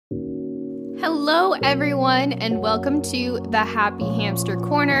Hello, everyone, and welcome to the Happy Hamster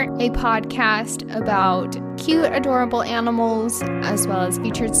Corner, a podcast about cute, adorable animals, as well as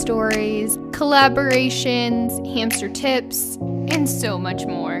featured stories, collaborations, hamster tips, and so much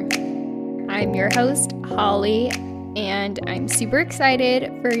more. I'm your host, Holly, and I'm super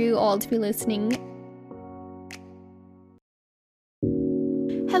excited for you all to be listening.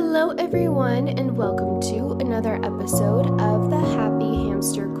 Hello, everyone, and welcome to another episode of the Happy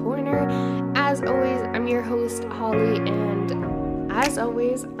Hamster Corner. As always, I'm your host, Holly, and as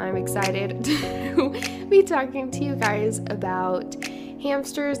always, I'm excited to be talking to you guys about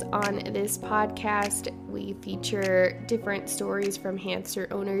hamsters on this podcast. We feature different stories from hamster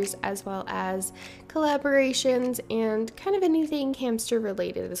owners as well as collaborations, and kind of anything hamster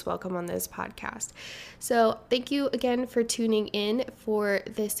related is welcome on this podcast. So thank you again for tuning in for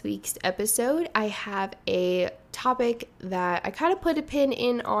this week's episode. I have a topic that I kind of put a pin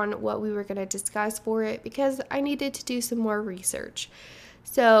in on what we were going to discuss for it because I needed to do some more research.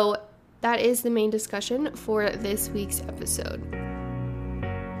 So that is the main discussion for this week's episode.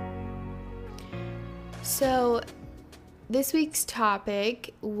 So this week's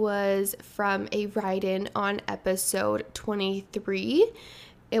topic was from a write-in on episode 23.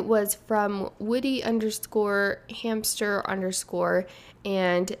 It was from Woody_hamster_,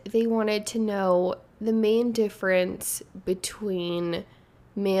 and they wanted to know the main difference between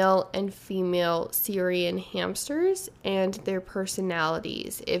male and female Syrian hamsters and their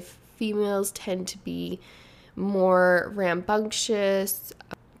personalities. If females tend to be more rambunctious,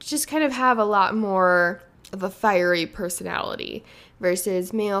 just kind of have a lot more of a fiery personality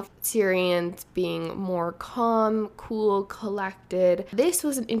versus male Syrians being more calm, cool, collected. This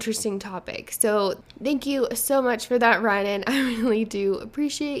was an interesting topic. So thank you so much for that write-in. I really do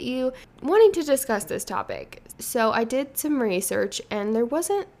appreciate you wanting to discuss this topic. So I did some research and there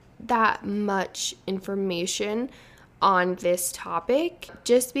wasn't that much information on this topic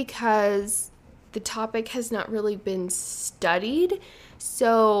just because the topic has not really been studied.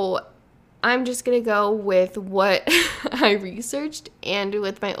 So I'm just going to go with what I researched and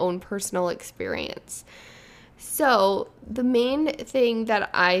with my own personal experience. So the main thing that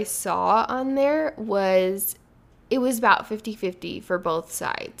I saw on there was it was about 50-50 for both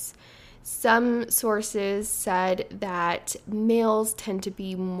sides. Some sources said that males tend to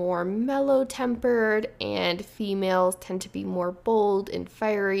be more mellow-tempered and females tend to be more bold and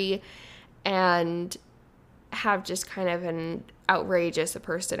fiery and have just kind of an outrageous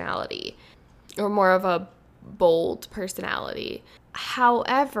personality or more of a bold personality.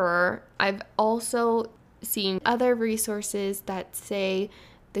 However, I've also seen other resources that say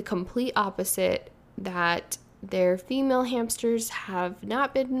the complete opposite, that their female hamsters have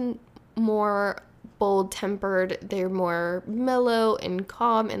not been more bold-tempered. They're more mellow and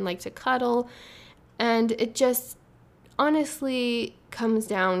calm and like to cuddle, and it just honestly comes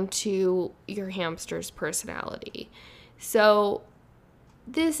down to your hamster's personality. So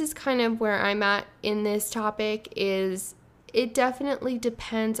this is kind of where I'm at in this topic, is it definitely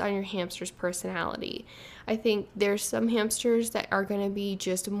depends on your hamster's personality. I think there's some hamsters that are going to be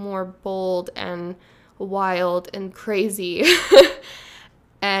just more bold and wild and crazy.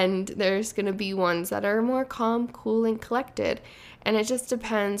 And there's going to be ones that are more calm, cool, and collected. And it just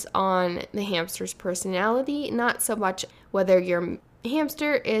depends on the hamster's personality, not so much whether your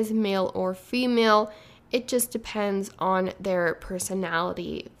hamster is male or female. It just depends on their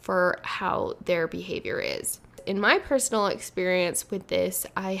personality for how their behavior is. In my personal experience with this,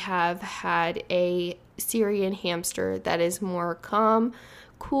 I have had a Syrian hamster that is more calm,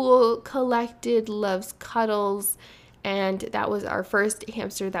 cool, collected, loves cuddles, and that was our first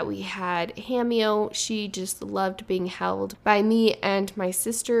hamster that we had, Hamio. She just loved being held by me and my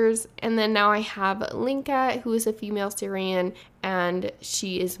sisters. And then now I have Linka, who is a female Syrian, and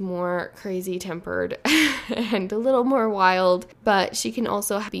she is more crazy tempered and a little more wild, but she can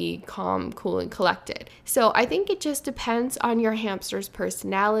also be calm, cool, and collected. So I think it just depends on your hamster's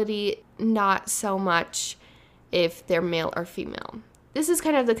personality, not so much if they're male or female. This is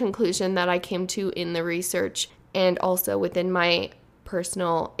kind of the conclusion that I came to in the research and also within my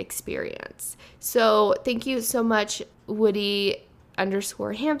personal experience. So thank you so much,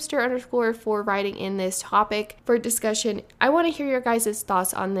 Woody_hamster_ for writing in this topic for discussion. I want to hear your guys'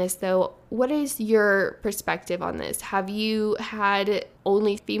 thoughts on this though. What is your perspective on this? Have you had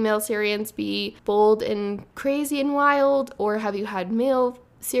only female Syrians be bold and crazy and wild, or have you had male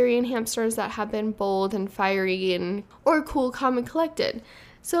Syrian hamsters that have been bold and fiery and or cool, calm, and collected?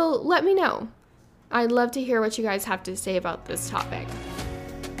 So let me know. I'd love to hear what you guys have to say about this topic.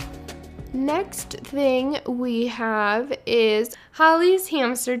 Next thing we have is Holly's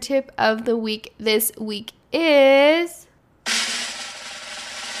hamster tip of the week. This week is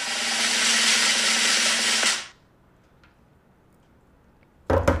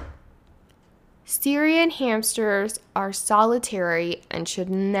Syrian hamsters are solitary and should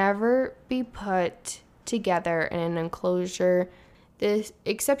never be put together in an enclosure. The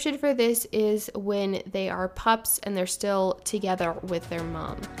exception for this is when they are pups and they're still together with their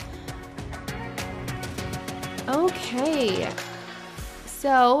mom. Okay,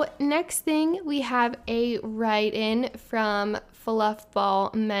 so next thing we have a write-in from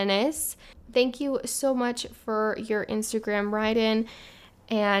Fluffball Menace. Thank you so much for your Instagram write-in.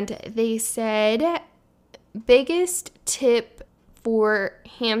 And they said, biggest tip for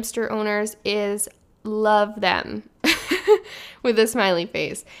hamster owners is love them with a smiley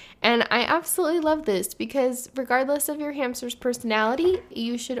face. And I absolutely love this because regardless of your hamster's personality,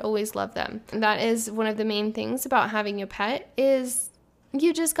 you should always love them. And that is one of the main things about having a pet is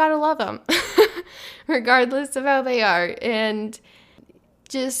you just gotta love them regardless of how they are. And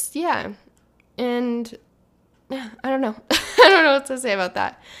just, yeah. And I don't know. I don't know what to say about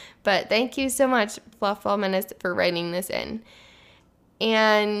that. But thank you so much, Fluffball Menace, for writing this in.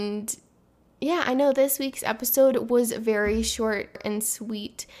 And yeah, I know this week's episode was very short and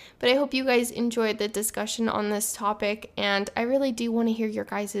sweet, but I hope you guys enjoyed the discussion on this topic. And I really do want to hear your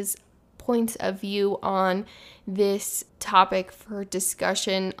guys' points of view on this topic for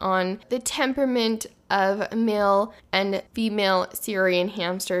discussion on the temperament of male and female Syrian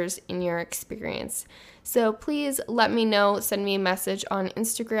hamsters in your experience. So please let me know, send me a message on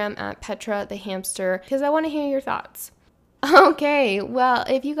Instagram at Petra the Hamster, because I want to hear your thoughts. Okay, well,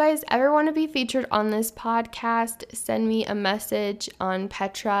 if you guys ever want to be featured on this podcast, send me a message on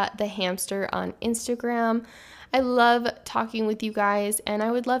Petra the Hamster on Instagram. I love talking with you guys, and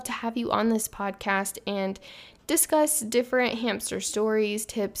I would love to have you on this podcast and discuss different hamster stories,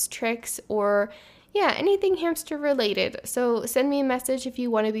 tips, tricks, or anything hamster related. So send me a message if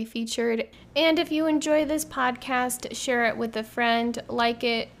you want to be featured. And if you enjoy this podcast, share it with a friend, like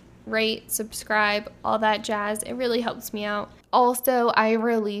it, rate, subscribe, all that jazz. It really helps me out. Also, I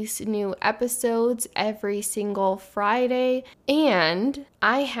release new episodes every single Friday, and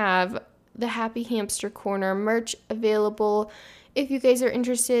I have the Happy Hamster Corner merch available. If you guys are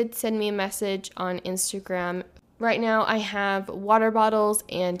interested, send me a message on Instagram. Right now I have water bottles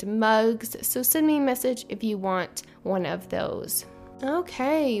and mugs, so send me a message if you want one of those.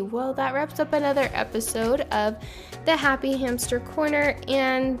 Okay, well, that wraps up another episode of the Happy Hamster Corner,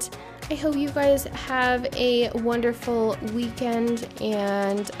 and I hope you guys have a wonderful weekend,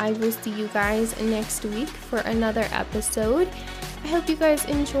 and I will see you guys next week for another episode. I hope you guys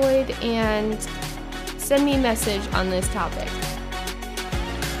enjoyed, and send me a message on this topic.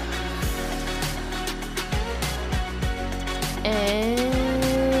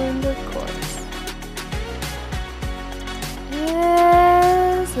 And of course,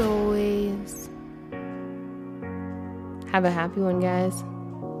 as always, have a happy one, guys.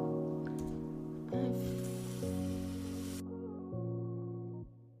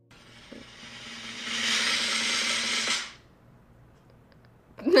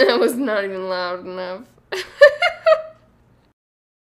 That was not even loud enough.